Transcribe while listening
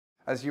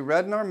As you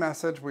read in our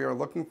message, we are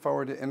looking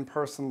forward to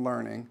in-person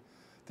learning,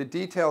 the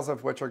details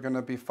of which are going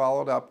to be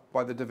followed up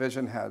by the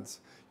division heads.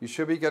 You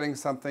should be getting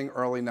something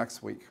early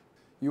next week.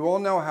 You all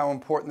know how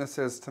important this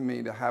is to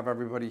me to have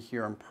everybody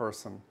here in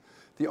person.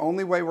 The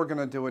only way we're going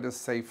to do it is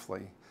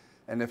safely.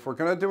 And if we're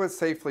going to do it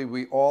safely,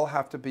 we all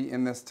have to be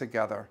in this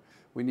together.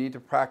 We need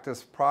to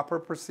practice proper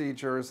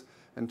procedures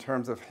in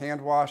terms of hand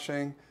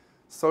washing,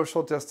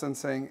 social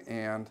distancing,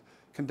 and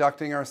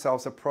conducting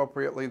ourselves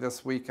appropriately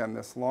this weekend,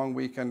 this long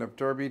weekend of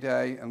Derby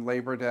Day and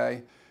Labor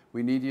Day.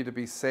 We need you to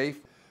be safe,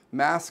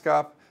 mask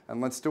up,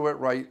 and let's do it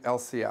right,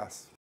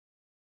 LCS.